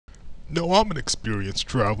No, I'm an experienced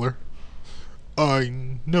traveler. I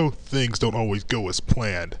know things don't always go as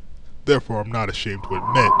planned. Therefore, I'm not ashamed to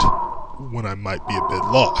admit when I might be a bit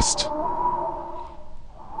lost.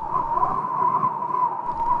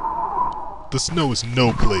 The snow is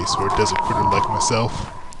no place for a desert critter like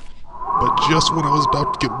myself. But just when I was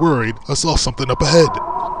about to get worried, I saw something up ahead.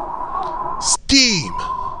 Steam!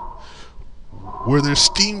 Where there's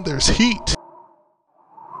steam, there's heat.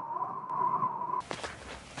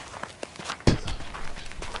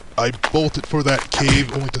 I bolted for that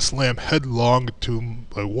cave only to slam headlong into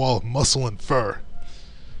a wall of muscle and fur.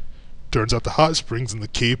 Turns out the hot springs in the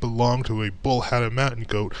cave belonged to a bull-hatted mountain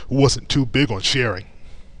goat who wasn't too big on sharing.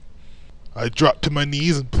 I dropped to my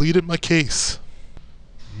knees and pleaded my case.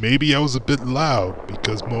 Maybe I was a bit loud,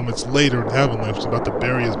 because moments later an avalanche was about to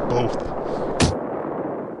bury us both.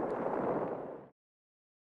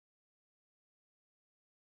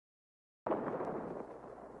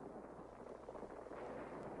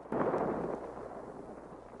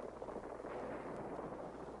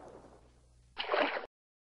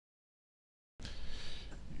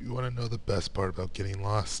 You want to know the best part about getting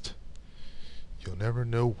lost? You'll never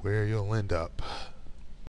know where you'll end up.